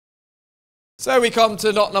So we come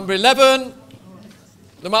to lot number 11,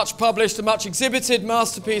 the much published and much exhibited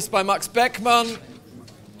masterpiece by Max Beckmann,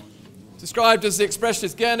 described as the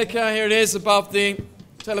Expressionist Guernica. Here it is above the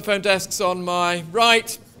telephone desks on my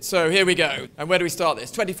right. So here we go. And where do we start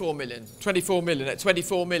this? 24 million, 24 million, at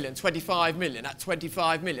 24 million, 25 million, at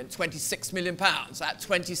 25 million, 26 million pounds, at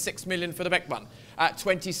 26 million for the Beckmann, at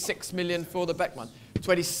 26 million for the Beckmann.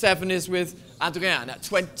 27 is with Adrien, at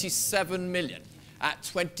 27 million, at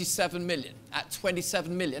 27 million, at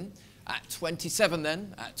 27 million, at 27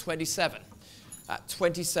 then, at 27, at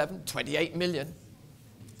 27, 28 million,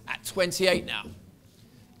 at 28 now.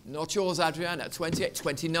 Not yours, Adrian, at 28,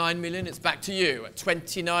 29 million, it's back to you, at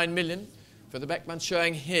 29 million for the Beckmann,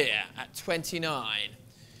 showing here, at 29,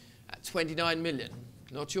 at 29 million.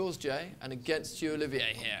 Not yours, Jay, and against you,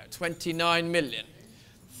 Olivier, here, at 29 million.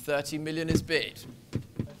 30 million is bid.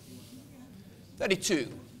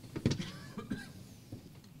 32.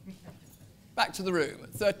 Back to the room,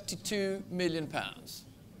 at 32 million pounds.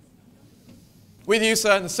 With you,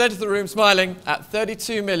 sir, in the centre of the room, smiling, at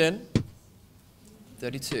 32 million.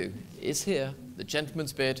 32 is here, the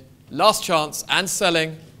gentleman's bid, last chance and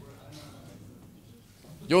selling.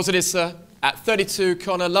 Yours it is, sir, at 32,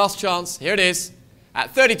 Connor, last chance, here it is,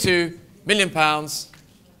 at 32 million pounds.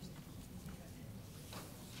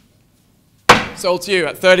 Sold to you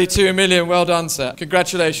at 32 million, well done, sir.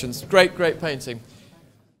 Congratulations, great, great painting.